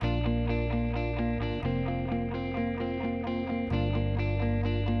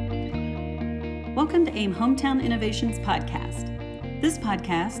Welcome to AIM Hometown Innovations Podcast. This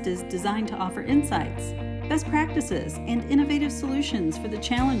podcast is designed to offer insights, best practices, and innovative solutions for the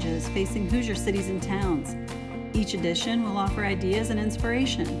challenges facing Hoosier cities and towns. Each edition will offer ideas and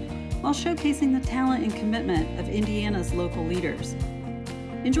inspiration while showcasing the talent and commitment of Indiana's local leaders.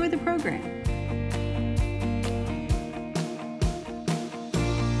 Enjoy the program.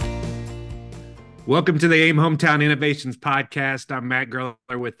 Welcome to the AIM Hometown Innovations Podcast. I'm Matt Gerler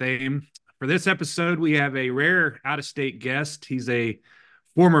with AIM. For this episode, we have a rare out-of-state guest. He's a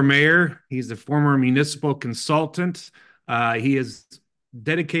former mayor. He's a former municipal consultant. He has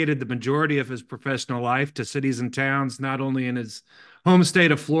dedicated the majority of his professional life to cities and towns, not only in his home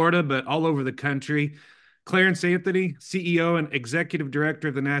state of Florida, but all over the country. Clarence Anthony, CEO and Executive Director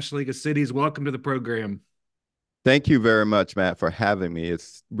of the National League of Cities. Welcome to the program. Thank you very much, Matt, for having me.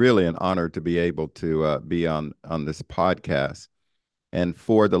 It's really an honor to be able to be on this podcast. And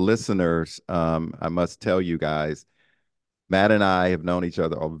for the listeners, I must tell you guys, Matt and I have known each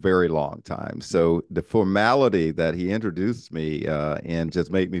other a very long time. So the formality that he introduced me in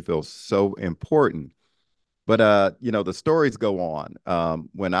just made me feel so important. But, the stories go on.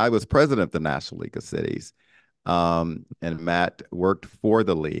 When I was president of the National League of Cities, and Matt worked for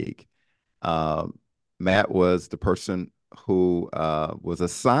the league, Matt was the person who was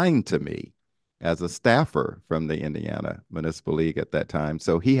assigned to me as a staffer from the Indiana Municipal League at that time.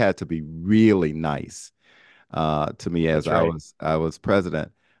 So he had to be really nice to me as I was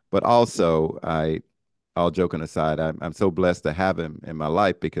president. But also, all joking aside, I'm so blessed to have him in my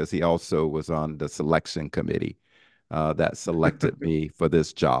life because he also was on the selection committee that selected me for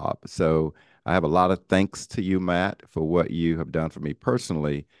this job. So I have a lot of thanks to you, Matt, for what you have done for me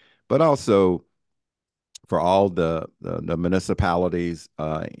personally, but also for all the municipalities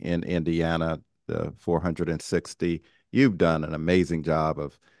in Indiana, the 460. You've done an amazing job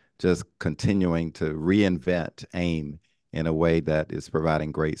of just continuing to reinvent AIM in a way that is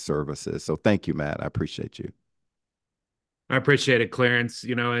providing great services. So thank you, Matt. I appreciate you. I appreciate it, Clarence.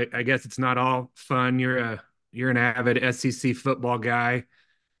 I guess it's not all fun. You're an avid SEC football guy.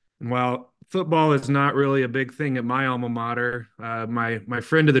 And while football is not really a big thing at my alma mater, my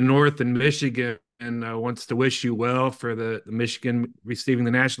friend to the north in Michigan wants to wish you well for the Michigan receiving the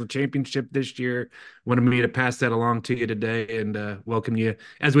national championship this year. Wanted me to pass that along to you today and welcome you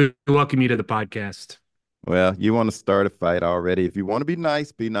as we welcome you to the podcast. Well, you want to start a fight already. If you want to be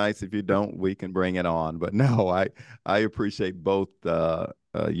nice, be nice. If you don't, we can bring it on. But no, I appreciate both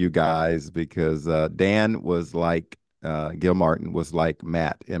you guys because Dan was like Gil Martin was like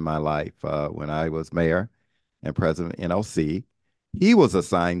Matt in my life when I was mayor and president of NLC. He was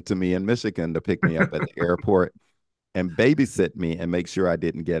assigned to me in Michigan to pick me up at the airport and babysit me and make sure I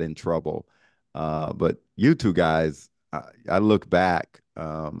didn't get in trouble. But you two guys, I look back.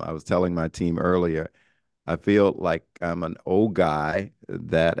 I was telling my team earlier, I feel like I'm an old guy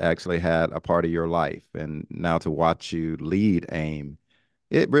that actually had a part of your life. And now to watch you lead AIM,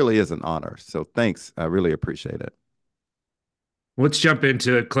 it really is an honor. So thanks. I really appreciate it. Let's jump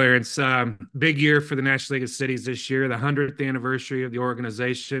into it, Clarence. Big year for the National League of Cities this year, the 100th anniversary of the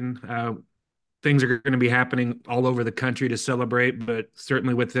organization. Things are going to be happening all over the country to celebrate, but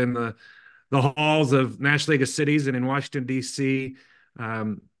certainly within the halls of National League of Cities and in Washington, D.C.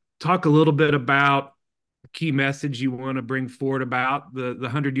 Talk a little bit about the key message you want to bring forward about the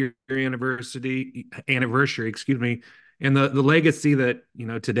 100-year anniversary, and the legacy that,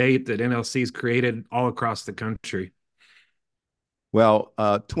 to date that NLC's created all across the country. Well,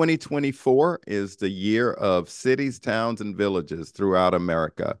 2024 is the year of cities, towns, and villages throughout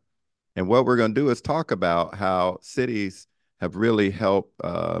America. And what we're going to do is talk about how cities have really helped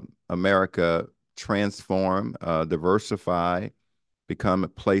America transform, diversify,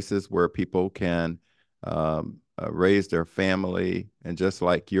 become places where people can raise their family. And just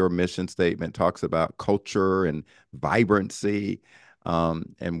like your mission statement talks about culture and vibrancy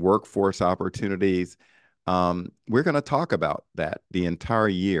and workforce opportunities, we're going to talk about that the entire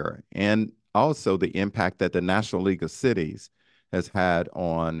year, and also the impact that the National League of Cities has had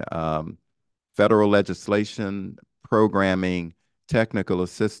on federal legislation, programming, technical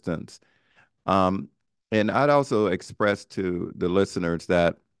assistance. And I'd also express to the listeners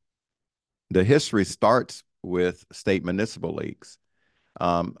that the history starts with state municipal leagues.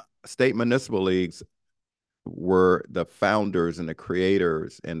 State municipal leagues were the founders and the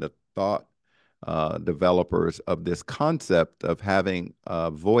creators and the thought developers of this concept of having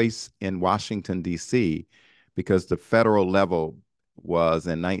a voice in Washington, D.C., because the federal level was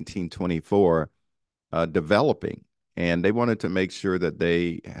in 1924 developing, and they wanted to make sure that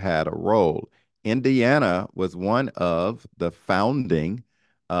they had a role. Indiana was one of the founding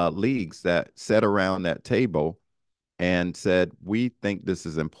leagues that sat around that table and said, we think this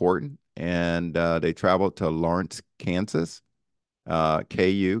is important. And they traveled to Lawrence, Kansas,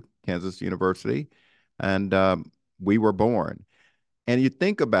 KU, Kansas University, and we were born. And you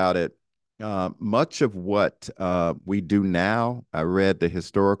think about it, much of what we do now, I read the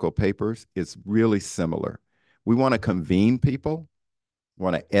historical papers, is really similar. We want to convene people,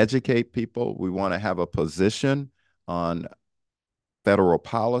 want to educate people, we want to have a position on federal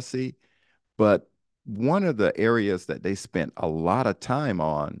policy. But one of the areas that they spent a lot of time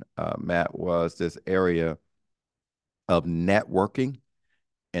on, Matt, was this area of networking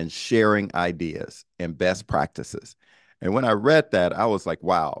and sharing ideas and best practices. And when I read that, I was like,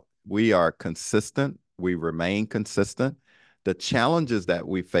 wow, we are consistent. We remain consistent. The challenges that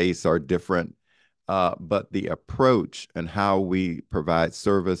we face are different, but the approach and how we provide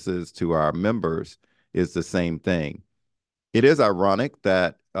services to our members is the same thing. It is ironic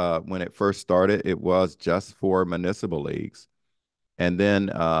that when it first started, it was just for municipal leagues. And then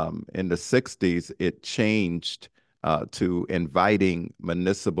in the 60s, it changed to inviting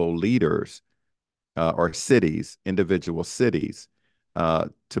municipal leaders or cities, individual cities,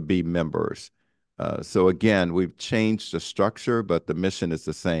 to be members. So again, we've changed the structure, but the mission is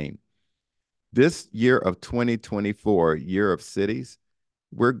the same. This year of 2024, Year of Cities,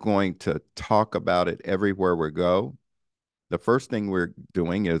 we're going to talk about it everywhere we go. The first thing we're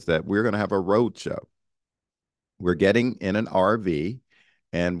doing is that we're going to have a road show. We're getting in an RV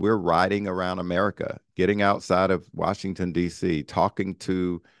and we're riding around America, getting outside of Washington, D.C., talking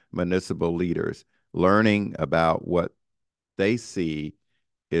to municipal leaders, learning about what they see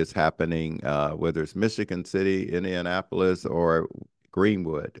is happening, whether it's Michigan City, Indianapolis, or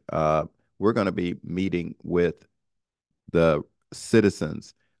Greenwood. We're going to be meeting with the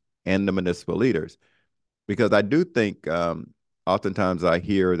citizens and the municipal leaders, because I do think oftentimes I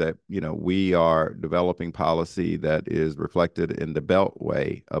hear that, we are developing policy that is reflected in the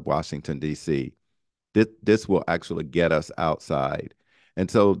beltway of Washington, D.C. This will actually get us outside. And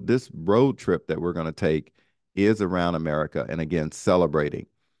so this road trip that we're going to take is around America, and again, celebrating.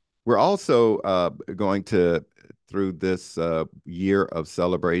 We're also going to, through this year of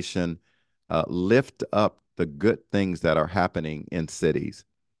celebration, lift up the good things that are happening in cities,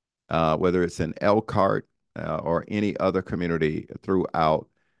 whether it's in Elkhart or any other community throughout,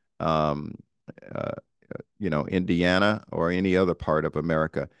 um, uh, Indiana or any other part of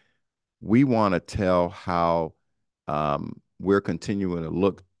America. We want to tell how we're continuing to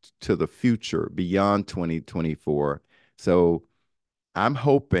look to the future beyond 2024. So I'm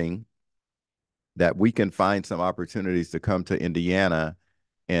hoping that we can find some opportunities to come to Indiana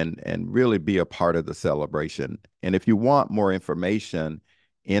and really be a part of the celebration. And if you want more information,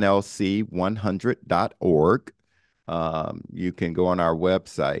 nlc100.org. You can go on our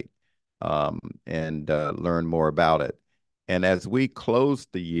website and learn more about it. And as we close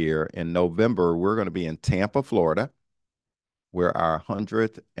the year in November, we're going to be in Tampa, Florida, where our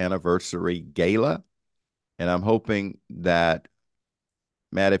 100th anniversary gala. And I'm hoping that,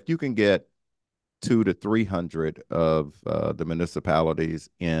 Matt, if you can get 200 to 300 of the municipalities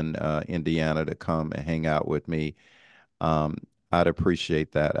in Indiana to come and hang out with me, I'd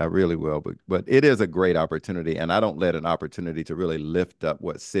appreciate that. I really will. But it is a great opportunity, and I don't let an opportunity to really lift up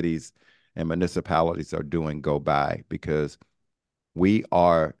what cities and municipalities are doing go by, because we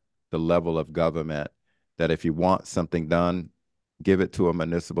are the level of government that if you want something done, give it to a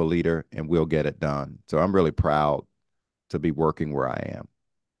municipal leader and we'll get it done. So I'm really proud to be working where I am.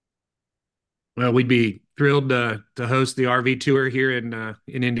 Well, we'd be thrilled to host the RV tour here in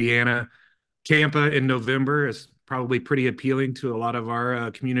Indiana. Tampa in November is probably pretty appealing to a lot of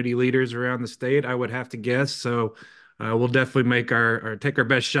our community leaders around the state, I would have to guess. So we'll definitely make take our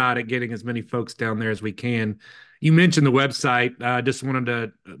best shot at getting as many folks down there as we can. You mentioned the website. I just wanted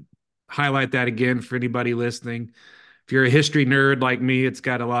to highlight that again for anybody listening. If you're a history nerd like me, it's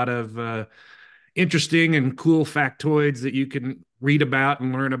got a lot of interesting and cool factoids that you can read about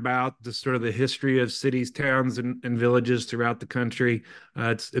and learn about the sort of the history of cities, towns, and villages throughout the country.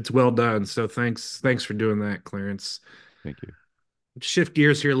 It's well done. So thanks for doing that, Clarence. Thank you. Shift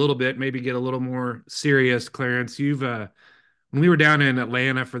gears here a little bit, maybe get a little more serious, Clarence. You've when we were down in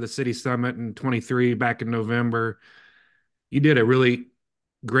Atlanta for the city summit in 23 back in November, you did a really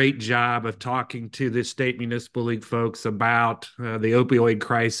great job of talking to the state municipal league folks about the opioid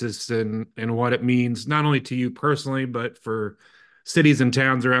crisis and what it means, not only to you personally, but for cities and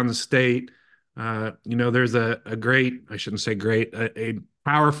towns around the state. There's a great, I shouldn't say great, a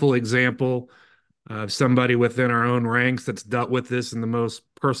powerful example of somebody within our own ranks that's dealt with this in the most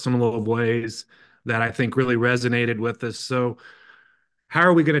personal of ways that I think really resonated with us. So how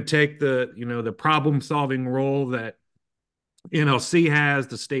are we going to take the problem solving role that NLC has,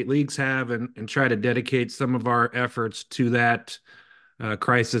 the state leagues have, and try to dedicate some of our efforts to that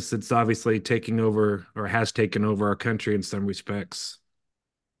crisis that's obviously taking over or has taken over our country in some respects.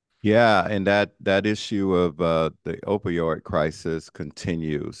 Yeah, and that issue of the opioid crisis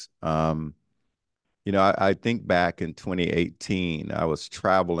continues. I think back in 2018, I was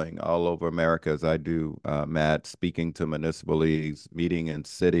traveling all over America as I do, Matt, speaking to municipal leagues, meeting in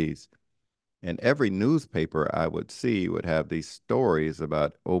cities. And every newspaper I would see would have these stories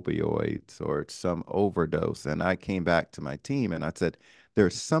about opioids or some overdose. And I came back to my team and I said,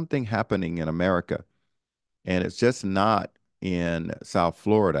 there's something happening in America. And it's just not in South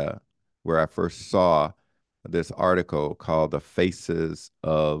Florida, where I first saw this article called The Faces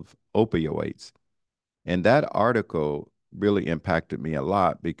of Opioids. And that article really impacted me a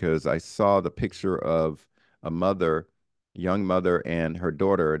lot because I saw the picture of a mother, young mother, and her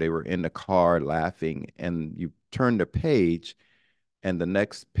daughter. They were in the car laughing, and you turned the page, and the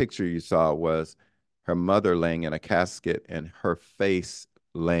next picture you saw was her mother laying in a casket and her face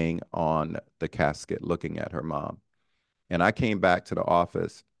laying on the casket looking at her mom. And I came back to the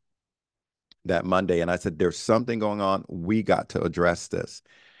office that Monday and I said, there's something going on. We got to address this.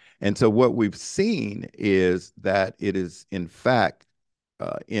 And so what we've seen is that it is, in fact,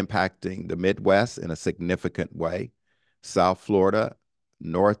 impacting the Midwest in a significant way. South Florida,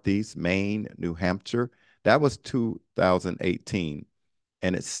 Northeast, Maine, New Hampshire, that was 2018,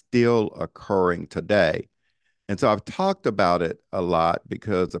 and it's still occurring today. And so I've talked about it a lot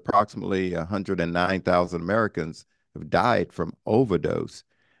because approximately 109,000 Americans have died from overdose,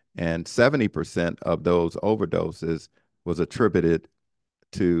 and 70% of those overdoses was attributed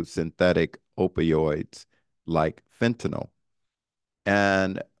to synthetic opioids like fentanyl.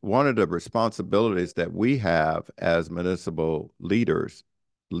 And one of the responsibilities that we have as municipal leaders,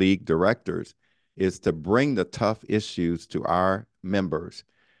 league directors, is to bring the tough issues to our members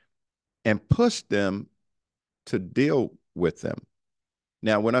and push them to deal with them.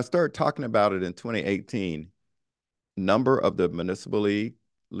 Now, when I started talking about it in 2018, number of the municipal league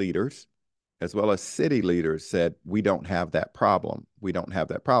leaders as well as city leaders said, we don't have that problem. We don't have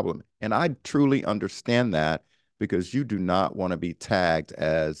that problem. And I truly understand that because you do not want to be tagged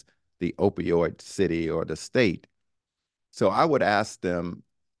as the opioid city or the state. So I would ask them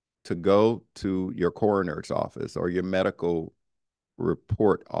to go to your coroner's office or your medical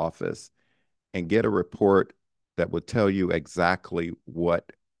report office and get a report that would tell you exactly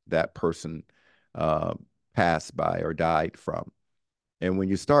what that person passed by or died from. And when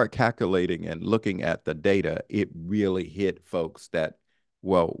you start calculating and looking at the data, it really hit folks that,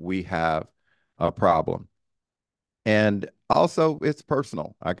 well, we have a problem. And also, it's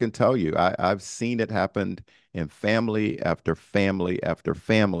personal. I can tell you, I've seen it happen in family after family after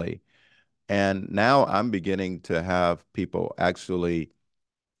family. And now I'm beginning to have people actually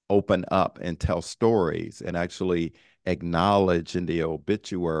open up and tell stories and actually acknowledge in the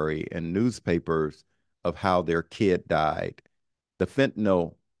obituary and newspapers of how their kid died. The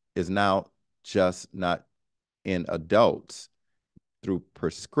fentanyl is now just not in adults. Through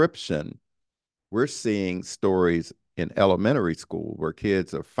prescription, we're seeing stories in elementary school where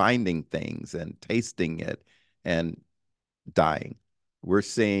kids are finding things and tasting it and dying. We're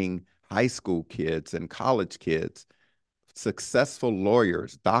seeing high school kids and college kids, successful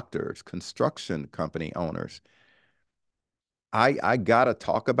lawyers, doctors, construction company owners. I got to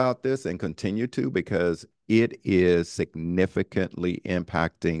talk about this and continue to because it is significantly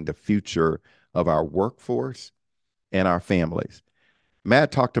impacting the future of our workforce and our families.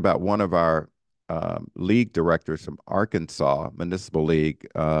 Matt talked about one of our league directors from Arkansas Municipal League,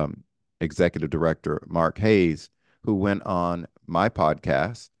 Executive Director Mark Hayes, who went on my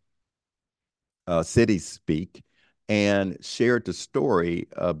podcast, City Speak, and shared the story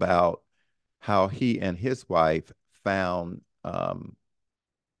about how he and his wife found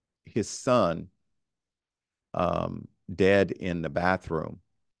his son dead in the bathroom.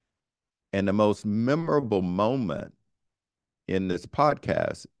 And the most memorable moment in this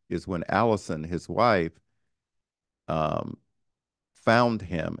podcast is when Allison, his wife, found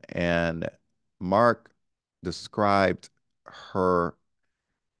him, and Mark described her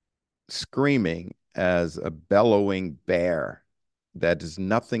screaming as a bellowing bear. That is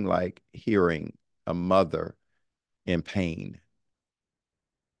nothing like hearing a mother in pain.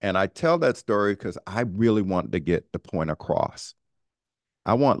 And I tell that story because I really want to get the point across.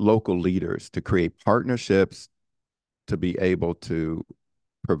 I want local leaders to create partnerships to be able to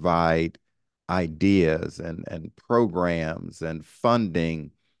provide ideas and programs and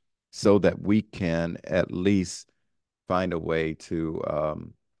funding so that we can at least find a way to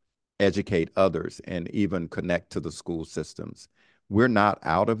educate others and even connect to the school systems. We're not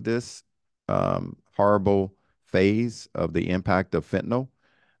out of this horrible phase of the impact of fentanyl,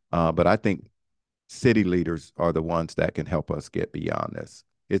 but I think city leaders are the ones that can help us get beyond this.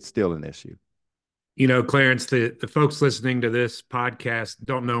 It's still an issue. Clarence, the folks listening to this podcast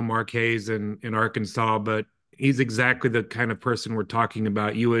don't know Mark Hayes in Arkansas, but he's exactly the kind of person we're talking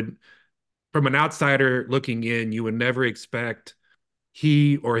about. You would, from an outsider looking in, you would never expect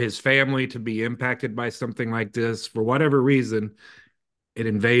he or his family to be impacted by something like this. For whatever reason, it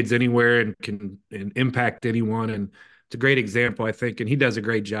invades anywhere and can impact anyone. And it's a great example, I think. And he does a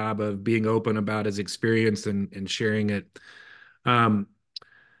great job of being open about his experience and sharing it. Um,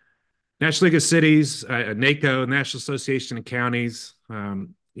 National League of Cities, NACO, National Association of Counties.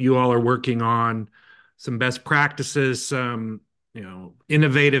 You all are working on some best practices, some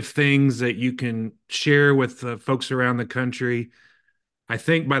innovative things that you can share with folks around the country. I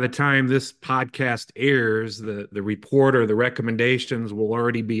think by the time this podcast airs, the report or the recommendations will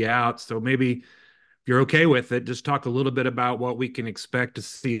already be out. So maybe if you're okay with it, just talk a little bit about what we can expect to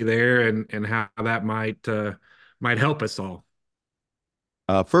see there and how that might help us all.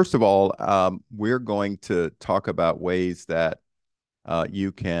 First of all, we're going to talk about ways that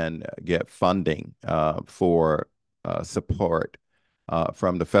you can get funding for support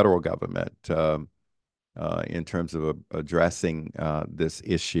from the federal government in terms of addressing this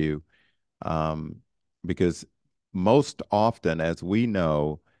issue. Because most often, as we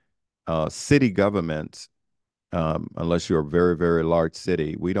know, city governments, unless you're a very, very large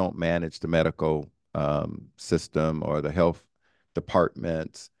city, we don't manage the medical system or the health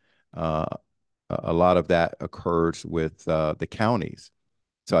departments. A lot of that occurs with the counties.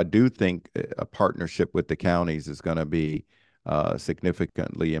 So I do think a partnership with the counties is going to be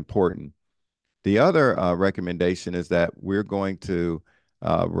significantly important. The other recommendation is that we're going to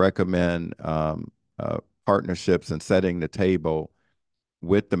recommend partnerships and setting the table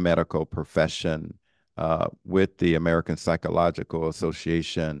with the medical profession, with the American Psychological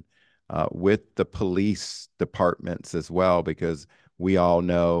Association, with the police departments as well, because we all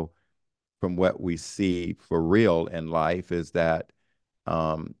know from what we see for real in life is that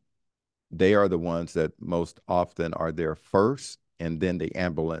they are the ones that most often are there first, and then the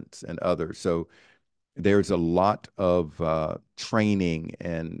ambulance and others. So there's a lot of training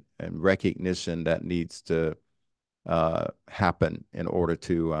and recognition that needs to happen in order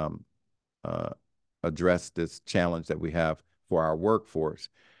to address this challenge that we have for our workforce.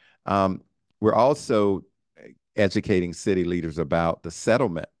 We're also educating city leaders about the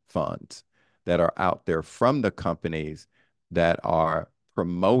settlement funds that are out there from the companies that are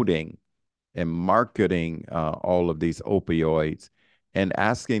promoting and marketing all of these opioids, and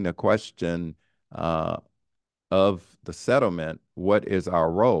asking the question of the settlement, what is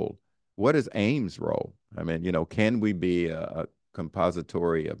our role? What is AIM's role? I mean, can we be a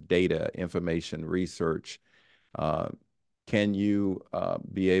compository of data, information, research? Can you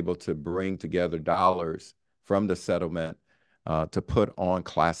be able to bring together dollars from the settlement to put on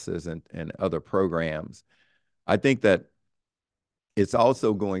classes and other programs? I think that it's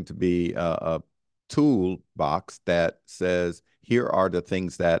also going to be a toolbox that says, here are the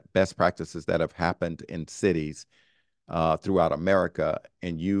things that best practices that have happened in cities throughout America,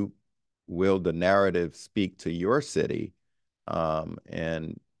 and you will the narrative speak to your city,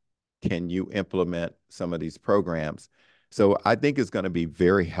 and can you implement some of these programs? So I think it's going to be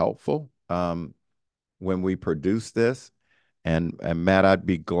very helpful when we produce this. And Matt, I'd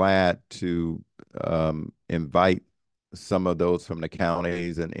be glad to invite some of those from the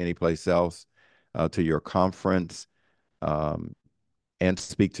counties and any place else to your conference, and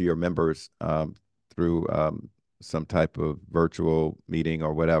speak to your members through some type of virtual meeting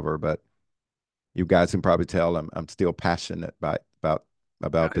or whatever. But you guys can probably tell I'm still passionate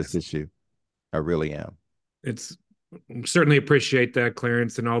about this issue. I really am. It's certainly appreciate that,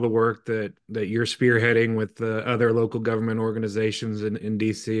 Clarence, and all the work that you're spearheading with the other local government organizations in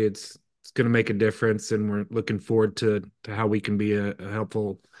DC. It's going to make a difference, and we're looking forward to how we can be a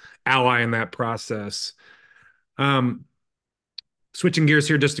helpful ally in that process. Switching gears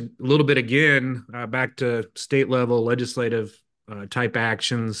here just a little bit again, back to state level legislative type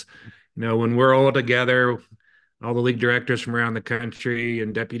actions. When we're all together, all the league directors from around the country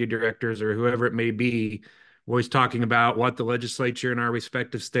and deputy directors or whoever it may be, we're always talking about what the legislature in our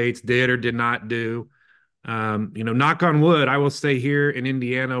respective states did or did not do. Knock on wood, I will say here in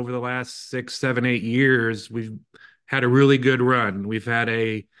Indiana over the last 6, 7, 8 years, we've had a really good run. We've had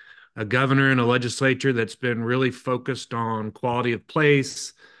a governor and a legislature that's been really focused on quality of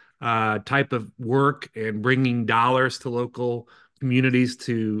place, type of work and bringing dollars to local communities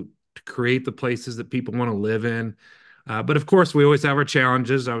to create the places that people want to live in. But of course, we always have our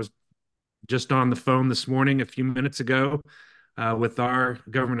challenges. I was just on the phone this morning, a few minutes ago, with our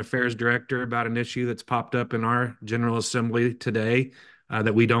government affairs director about an issue that's popped up in our General Assembly today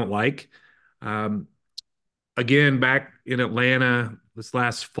that we don't like. Again, back in Atlanta this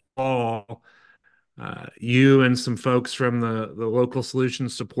last fall, you and some folks from the Local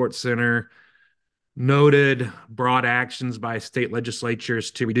Solutions Support Center noted broad actions by state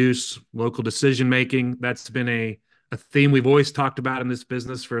legislatures to reduce local decision making. That's been a theme we've always talked about in this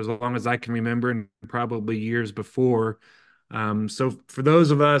business for as long as I can remember, and probably years before. So for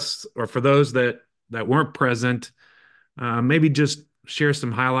those of us, or for those that weren't present, maybe just share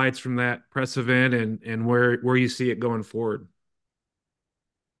some highlights from that press event and where you see it going forward.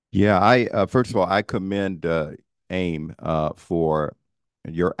 Yeah, I first of all, I commend AIM for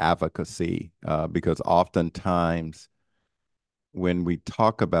your advocacy because oftentimes when we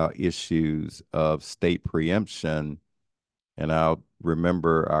talk about issues of state preemption, and I'll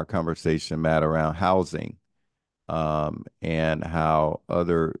remember our conversation, Matt, around housing and how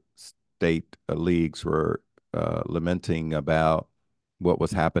other state leagues were lamenting about what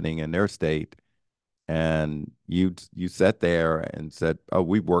was happening in their state. And you sat there and said, "Oh,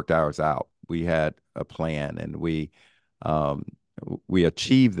 we worked ours out. We had a plan, and um, we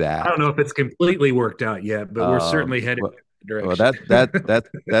achieved I that." don't know if it's completely worked out yet, but we're certainly headed Well, in that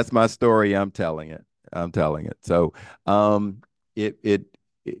direction. that's my story. I'm telling it. I'm telling it. So it it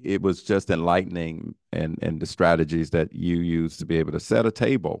it was just enlightening, and the strategies that you use to be able to set a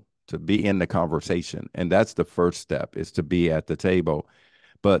table, to be in the conversation, and that's the first step, is to be at the table.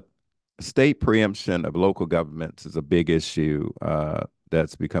 But state preemption of local governments is a big issue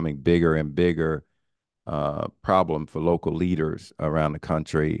that's becoming bigger and bigger problem for local leaders around the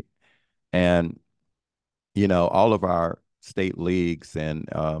country. And, all of our state leagues and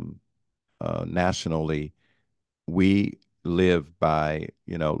nationally, we live by,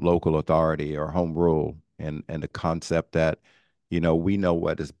 local authority or home rule, and the concept that, we know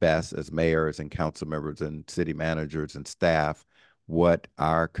what is best as mayors and council members and city managers and staff, what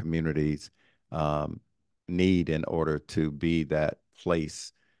our communities need in order to be that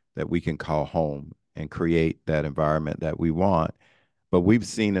place that we can call home and create that environment that we want. But we've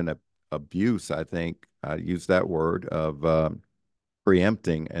seen an abuse, I think, I use that word, of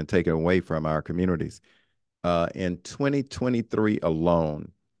preempting and taking away from our communities. In 2023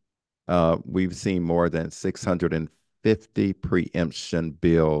 alone, we've seen more than 650 preemption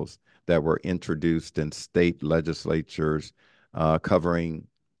bills that were introduced in state legislatures covering,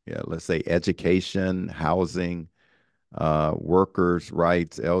 let's say, education, housing, workers'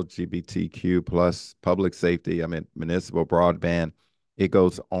 rights, LGBTQ plus, public safety, I mean, municipal broadband. It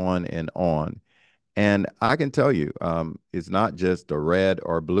goes on and on. And I can tell you, it's not just a red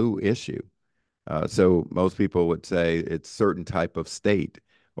or blue issue. So most people would say it's certain type of state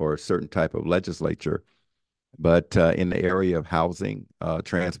or a certain type of legislature. But in the area of housing,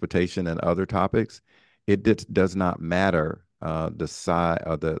 transportation, and other topics, does not matter the side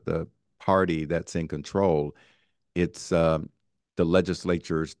or the party that's in control. It's the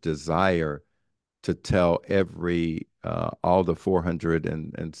legislature's desire to tell all the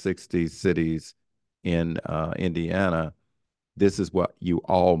 460 cities in Indiana, this is what you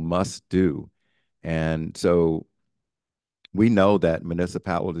all must do. And so we know that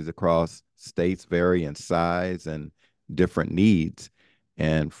municipalities across states vary in size and different needs,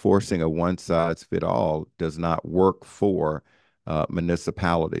 and forcing a one size fit all does not work for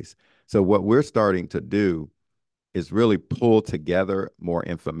municipalities. So what we're starting to do is really pull together more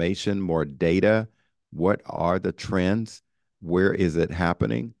information, more data. What are the trends? Where is it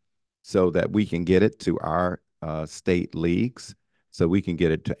happening? So that we can get it to our state leagues, so we can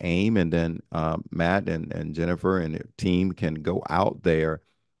get it to AIM, and then Matt and Jennifer and their team can go out there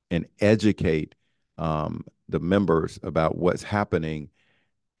and educate the members about what's happening.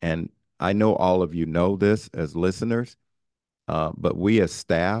 And I know all of you know this as listeners, but we as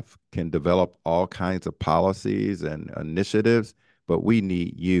staff can develop all kinds of policies and initiatives, but we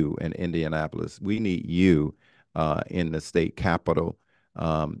need you in Indianapolis. We need you in the state capitol,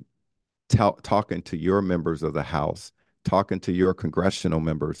 talking to your members of the House, talking to your congressional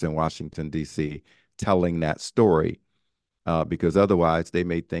members in Washington, D.C., telling that story, because otherwise they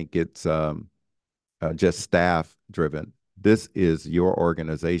may think it's just staff driven. This is your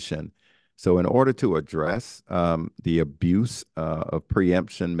organization. So in order to address the abuse of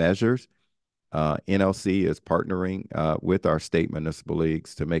preemption measures, NLC is partnering with our state municipal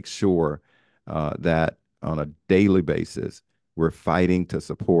leagues to make sure that on a daily basis, we're fighting to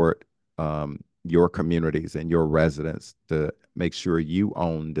support your communities and your residents to make sure you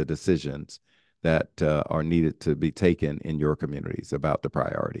own the decisions that are needed to be taken in your communities about the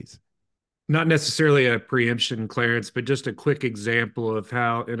priorities. Not necessarily a preemption, Clarence, but just a quick example of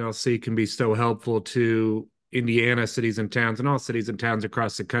how NLC can be so helpful to Indiana cities and towns and all cities and towns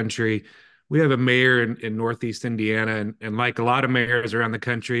across the country. We have a mayor in Northeast Indiana, and like a lot of mayors around the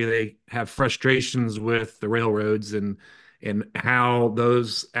country, they have frustrations with the railroads and how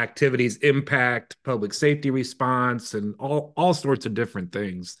those activities impact public safety response and all sorts of different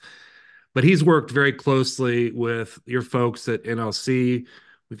things. But he's worked very closely with your folks at NLC.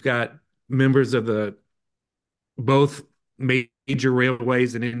 We've got members of the both major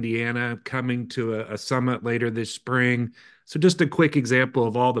railways in Indiana coming to a summit later this spring. So just a quick example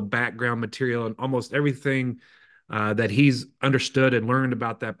of all the background material and almost everything that he's understood and learned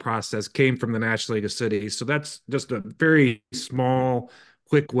about that process came from the National League of Cities. So that's just a very small,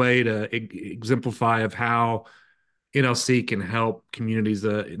 quick way to exemplify of how NLC can help communities,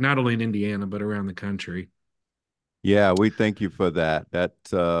 not only in Indiana, but around the country. Yeah, we thank you for that.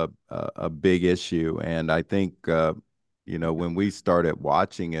 That's a big issue. And I think, when we started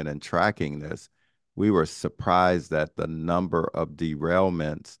watching it and tracking this, we were surprised at the number of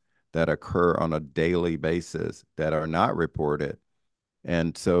derailments that occur on a daily basis that are not reported.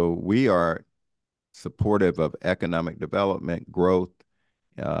 And so we are supportive of economic development, growth,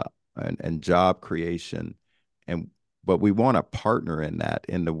 uh, and job creation. But we want to partner in that.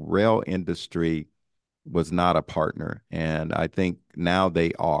 In the rail industry, was not a partner. And I think now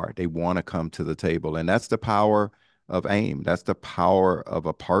they are. They want to come to the table. And that's the power of AIM. That's the power of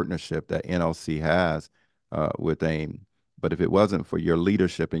a partnership that NLC has with AIM. But if it wasn't for your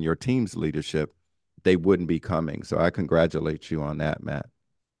leadership and your team's leadership, they wouldn't be coming. So I congratulate you on that, Matt.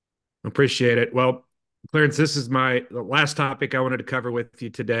 Appreciate it. Well, Clarence, this is the last topic I wanted to cover with you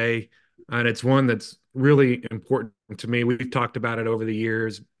today. And it's one that's really important to me. We've talked about it over the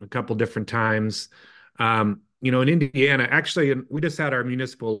years a couple different times. In Indiana, actually, we just had our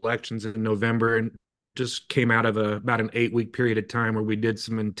municipal elections in November and just came out of about an 8-week period of time where we did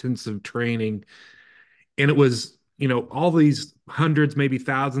some intensive training. And it was, all these hundreds, maybe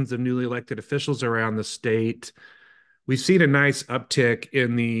thousands of newly elected officials around the state. We've seen a nice uptick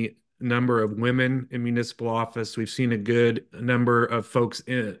in the number of women in municipal office. We've seen a good number of folks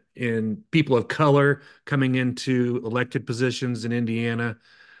in people of color coming into elected positions in Indiana,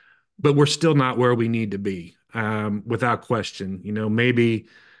 but we're still not where we need to be, without question. Maybe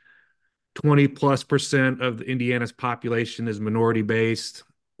 20+% of Indiana's population is minority based.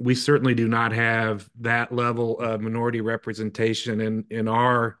 We certainly do not have that level of minority representation in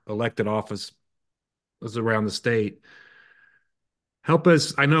our elected offices around the state. Help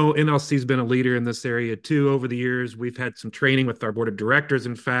us. I know NLC's been a leader in this area too over the years. We've had some training with our board of directors,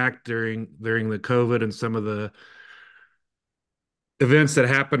 in fact, during the COVID and some of the events that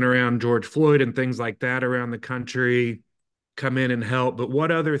happened around George Floyd and things like that around the country come in and help. But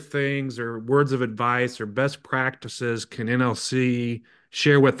what other things or words of advice or best practices can NLC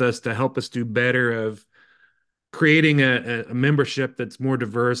share with us to help us do better of creating a membership that's more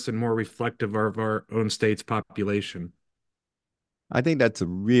diverse and more reflective of our own state's population? I think that's a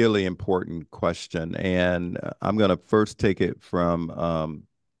really important question. And I'm going to first take it from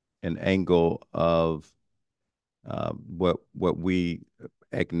an angle of what we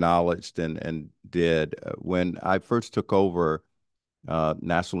acknowledged and did. When I first took over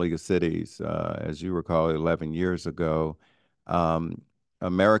National League of Cities, as you recall, 11 years ago,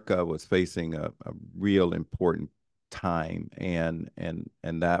 America was facing a real important time, and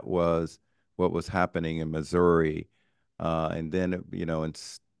that was what was happening in Missouri, and then in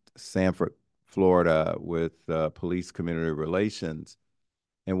Sanford, Florida, with police community relations.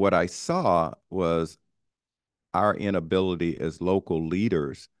 And what I saw was our inability as local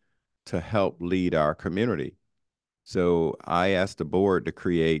leaders to help lead our community. So I asked the board to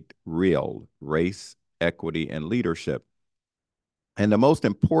create REAL, Race, Equity, and Leadership. And the most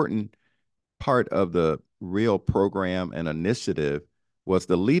important part of the REAL program and initiative was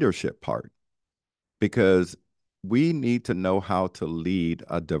the leadership part, because we need to know how to lead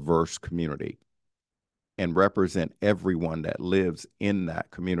a diverse community and represent everyone that lives in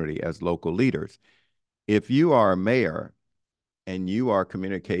that community as local leaders. If you are a mayor and you are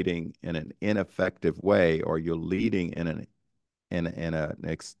communicating in an ineffective way, or you're leading a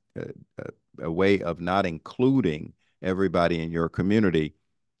way of not including everybody in your community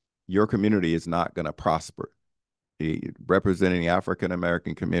is not going to prosper. Representing the African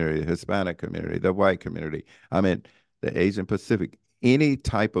American community, the Hispanic community, the white community, the Asian Pacific, any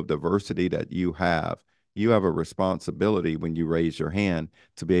type of diversity that you have, you have a responsibility when you raise your hand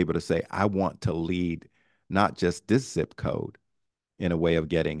to be able to say, I want to lead not just this zip code in a way of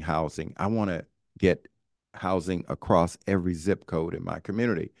getting housing. I want to get housing across every zip code in my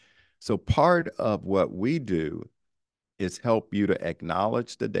community. So part of what we do is help you to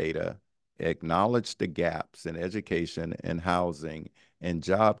acknowledge the data, acknowledge the gaps in education and housing and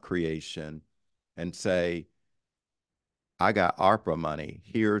job creation, and say, I got ARPA money.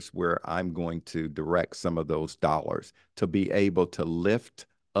 Here's where I'm going to direct some of those dollars to be able to lift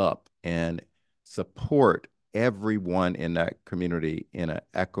up and support everyone in that community in an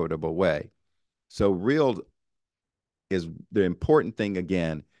equitable way. So real is the important thing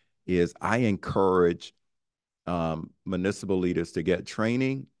again is I encourage municipal leaders to get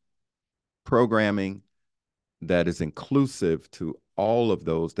training, programming that is inclusive to all of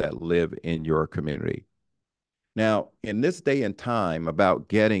those that live in your community. Now, in this day and time about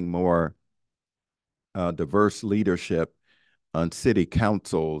getting more diverse leadership on city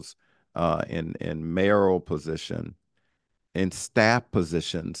councils, in mayoral position, in staff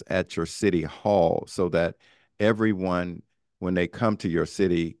positions at your city hall, so that everyone, when they come to your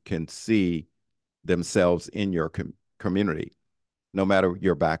city, can see themselves in your community, no matter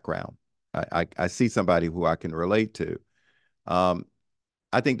your background. I see somebody who I can relate to.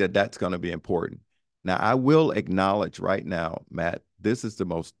 I think that that's going to be important. Now, I will acknowledge right now, Matt, this is the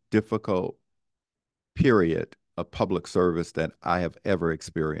most difficult period of public service that I have ever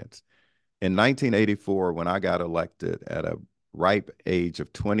experienced. In 1984, when I got elected at a ripe age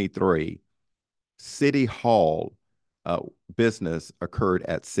of 23, City Hall business occurred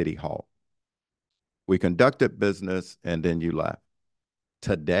at City Hall. We conducted business and then you left.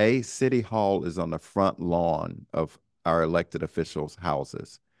 Today, City Hall is on the front lawn of our elected officials'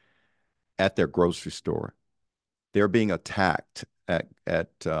 houses, at their grocery store. They're being attacked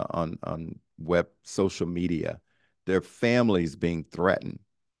on web social media. Their families being threatened.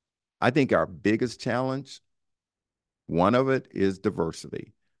 I think our biggest challenge, one of it is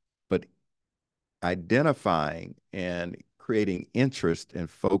diversity, but identifying and creating interest in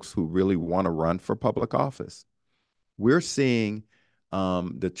folks who really want to run for public office. We're seeing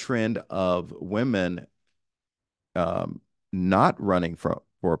the trend of women not running for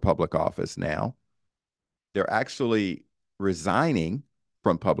public office now. They're actually resigning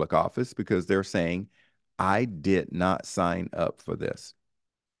from public office because they're saying, I did not sign up for this.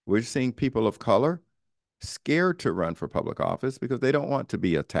 We're seeing people of color scared to run for public office because they don't want to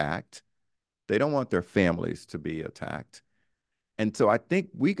be attacked. They don't want their families to be attacked. And so I think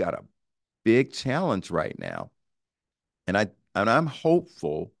we got a big challenge right now. And I'm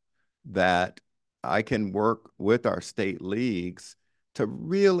hopeful that I can work with our state leagues to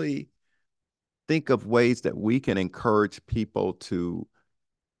really think of ways that we can encourage people to,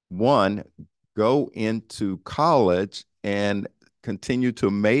 one, go into college and continue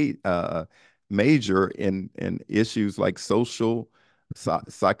to major in issues like social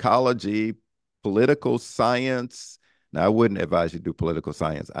psychology, political science. Now, I wouldn't advise you to do political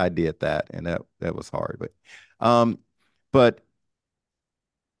science. I did that, and that was hard. But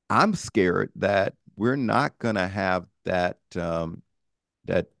I'm scared that we're not going to have that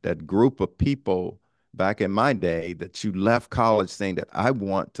group of people back in my day that you left college saying that I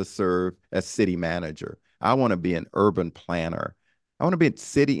want to serve as city manager. I want to be an urban planner. I want to be a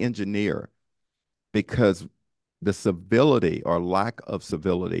city engineer, because the civility or lack of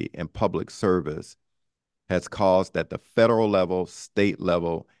civility in public service has caused at the federal level, state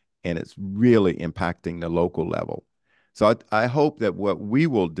level, and it's really impacting the local level. So I hope that what we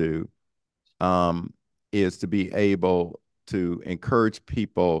will do is to be able to encourage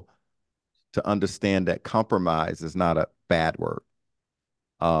people to understand that compromise is not a bad word,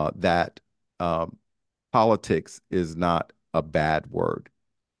 that politics is not a bad word.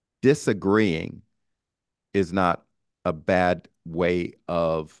 Disagreeing is not a bad way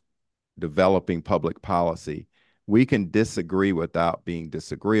of developing public policy. We can disagree without being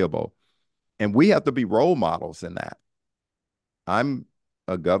disagreeable. And we have to be role models in that. I'm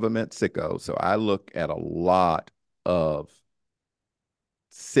a government sicko, so I look at a lot of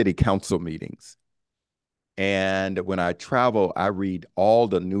city council meetings. And when I travel, I read all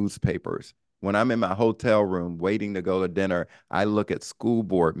the newspapers. When I'm in my hotel room waiting to go to dinner, I look at school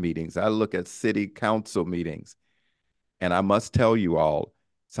board meetings. I look at city council meetings. And I must tell you all,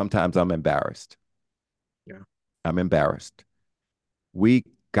 sometimes I'm embarrassed. Yeah. I'm embarrassed. We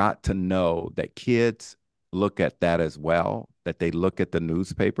got to know that kids look at that as well, that they look at the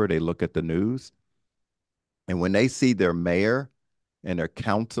newspaper, they look at the news. And when they see their mayor and their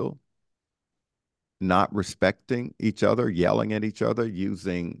council not respecting each other, yelling at each other,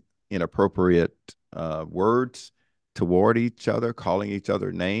 using inappropriate words toward each other, calling each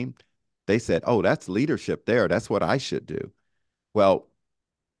other name, they said, oh, that's leadership there. That's what I should do. Well,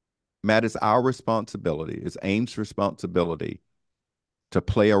 Matt, it's our responsibility, it's AIM's responsibility to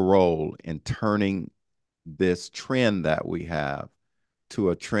play a role in turning this trend that we have to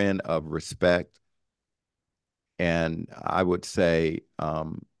a trend of respect and I would say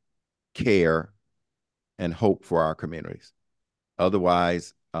care and hope for our communities.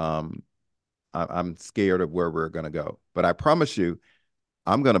 Otherwise, I'm scared of where we're going to go. But I promise you,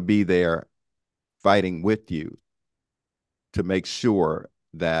 I'm going to be there fighting with you to make sure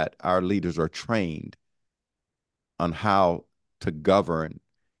that our leaders are trained on how to govern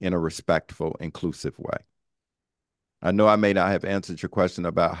in a respectful, inclusive way. I know I may not have answered your question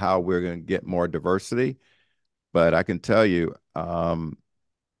about how we're going to get more diversity, but I can tell you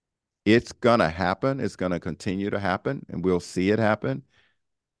it's going to happen. It's going to continue to happen, and we'll see it happen.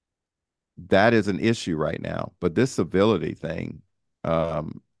 That is an issue right now. But this civility thing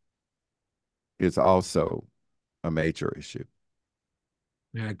is also a major issue.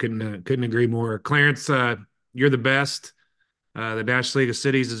 Yeah, I couldn't agree more. Clarence, you're the best. The National League of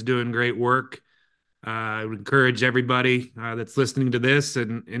Cities is doing great work. I would encourage everybody that's listening to this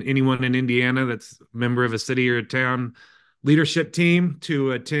and anyone in Indiana that's a member of a city or a town leadership team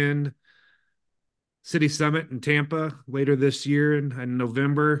to attend City Summit in Tampa later this year in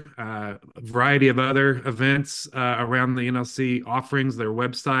November. A variety of other events around the NLC offerings. Their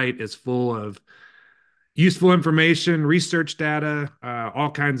website is full of useful information, research data,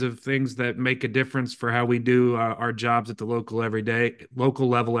 all kinds of things that make a difference for how we do our jobs at the local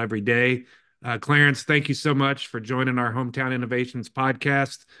level every day. Clarence, thank you so much for joining our Hometown Innovations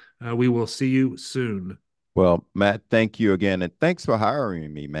podcast. We will see you soon. Well, Matt, thank you again. And thanks for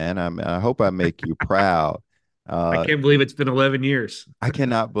hiring me, man. I hope I make you proud. I can't believe it's been 11 years. I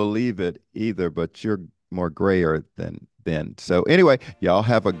cannot believe it either, but you're more grayer than then. So anyway, y'all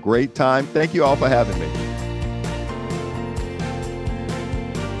have a great time. Thank you all for having me.